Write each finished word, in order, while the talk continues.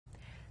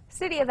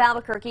City of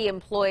Albuquerque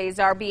employees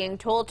are being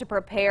told to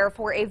prepare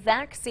for a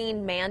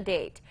vaccine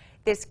mandate.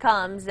 This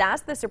comes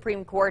as the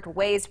Supreme Court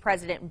weighs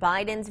President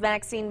Biden's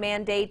vaccine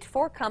mandate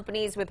for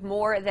companies with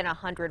more than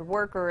 100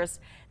 workers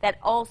that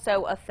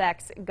also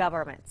affects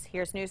governments.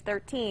 Here's News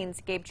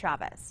 13's Gabe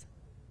Chavez.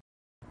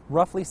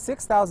 Roughly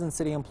 6,000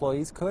 city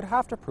employees could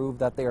have to prove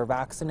that they are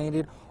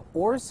vaccinated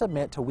or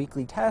submit to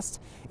weekly tests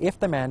if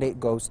the mandate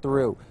goes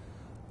through.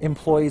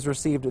 Employees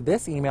received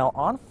this email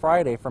on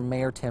Friday from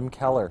Mayor Tim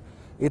Keller.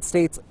 It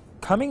states,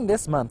 coming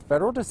this month,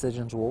 federal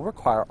decisions will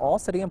require all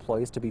city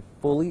employees to be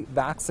fully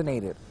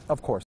vaccinated.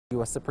 Of course, the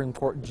U.S. Supreme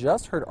Court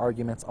just heard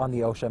arguments on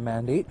the OSHA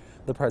mandate,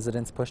 the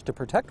president's push to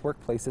protect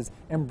workplaces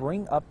and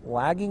bring up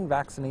lagging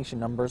vaccination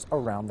numbers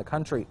around the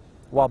country.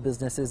 While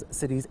businesses,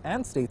 cities,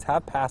 and states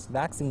have passed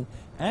vaccine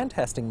and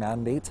testing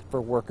mandates for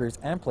workers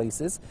and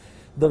places,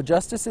 the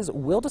justices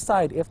will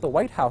decide if the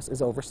White House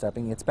is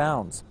overstepping its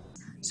bounds.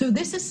 So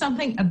this is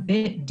something a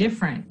bit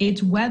different.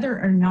 It's whether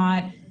or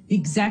not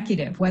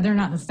whether or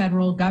not the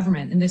federal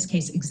government, in this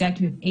case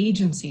executive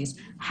agencies,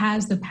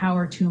 has the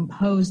power to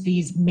impose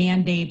these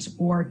mandates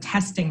or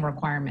testing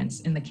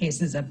requirements in the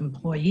cases of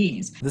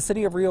employees. The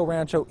city of Rio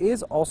Rancho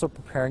is also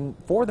preparing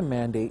for the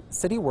mandate.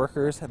 City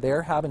workers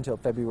there have until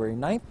February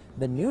 9th,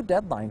 the new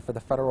deadline for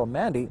the federal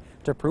mandate,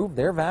 to prove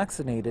they're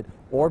vaccinated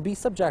or be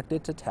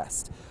subjected to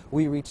test.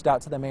 We reached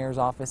out to the mayor's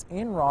office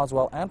in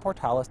Roswell and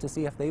Portales to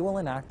see if they will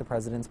enact the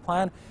president's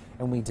plan,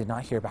 and we did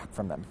not hear back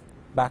from them.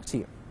 Back to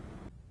you.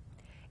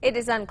 It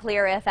is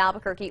unclear if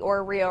Albuquerque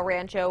or Rio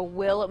Rancho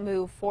will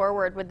move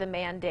forward with the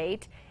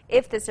mandate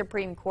if the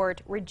Supreme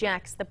Court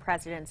rejects the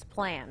president's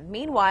plan.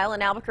 Meanwhile,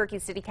 an Albuquerque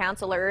city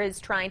councilor is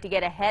trying to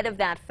get ahead of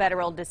that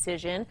federal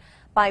decision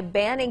by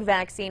banning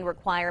vaccine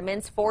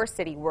requirements for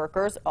city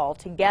workers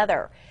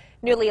altogether.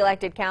 Newly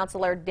elected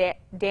councilor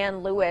Dan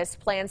Lewis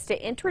plans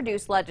to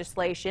introduce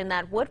legislation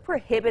that would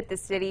prohibit the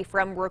city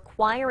from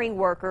requiring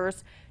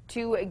workers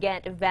to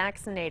get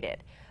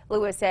vaccinated.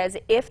 Lewis says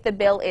if the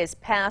bill is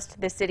passed,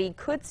 the city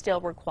could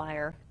still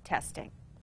require testing.